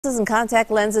Glasses and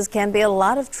contact lenses can be a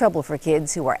lot of trouble for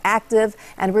kids who are active,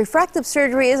 and refractive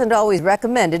surgery isn't always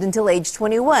recommended until age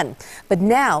 21. But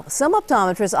now, some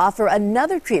optometrists offer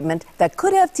another treatment that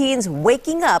could have teens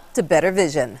waking up to better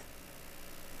vision.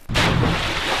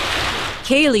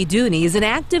 Kaylee Dooney is an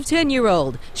active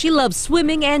 10-year-old. She loves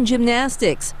swimming and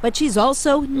gymnastics, but she's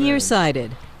also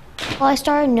nearsighted. Well, I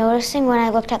started noticing when I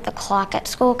looked at the clock at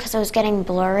school because it was getting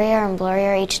blurrier and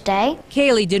blurrier each day.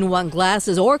 Kaylee didn't want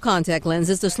glasses or contact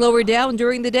lenses to slow her down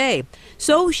during the day,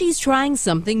 so she's trying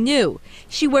something new.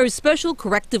 She wears special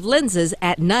corrective lenses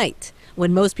at night.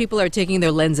 When most people are taking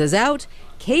their lenses out,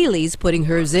 Kaylee's putting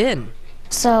hers in.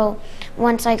 So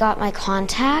once I got my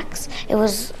contacts, it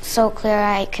was so clear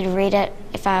I could read it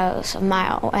if I was a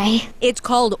mile away. It's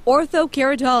called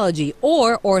orthokeratology,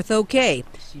 or Ortho-K.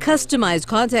 Customized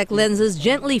contact lenses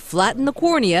gently flatten the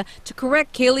cornea to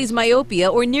correct Kaylee's myopia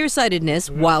or nearsightedness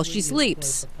while she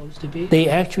sleeps. They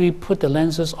actually put the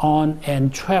lenses on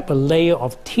and trap a layer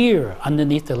of tear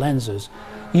underneath the lenses,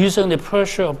 using the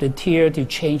pressure of the tear to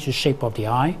change the shape of the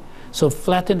eye. So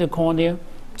flatten the cornea.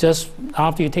 Just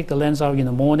after you take the lens out in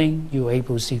the morning, you're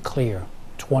able to see clear,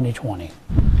 20/20.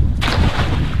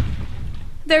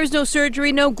 There's no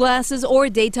surgery, no glasses, or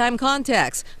daytime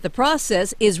contacts. The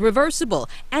process is reversible,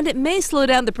 and it may slow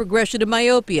down the progression of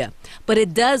myopia. But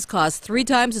it does cost 3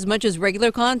 times as much as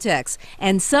regular contacts,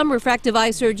 and some refractive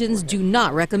eye surgeons do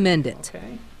not recommend it.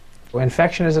 Well,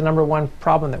 infection is the #1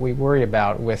 problem that we worry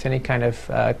about with any kind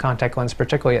of contact lens,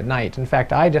 particularly at night. In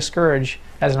fact, I discourage,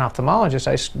 as an ophthalmologist,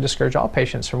 I discourage all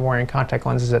patients from wearing contact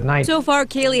lenses at night. So far,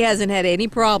 Kaylee hasn't had any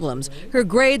problems. Her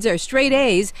grades are straight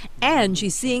A's, and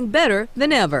she's seeing better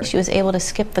than ever. She was able to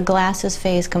skip the glasses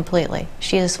phase completely.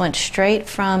 She just went straight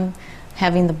from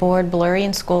having the board blurry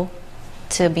in school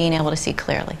to being able to see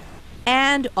clearly.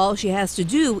 And all she has to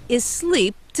do is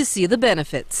sleep to see the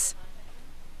benefits.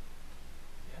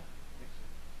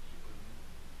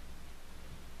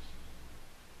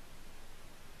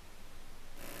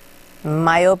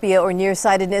 Myopia or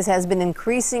nearsightedness has been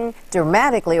increasing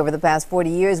dramatically over the past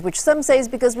 40 years, which some say is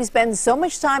because we spend so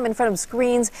much time in front of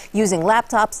screens using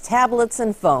laptops, tablets,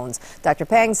 and phones. Dr.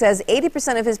 Pang says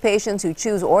 80% of his patients who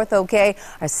choose Ortho-K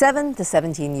are 7 to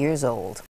 17 years old.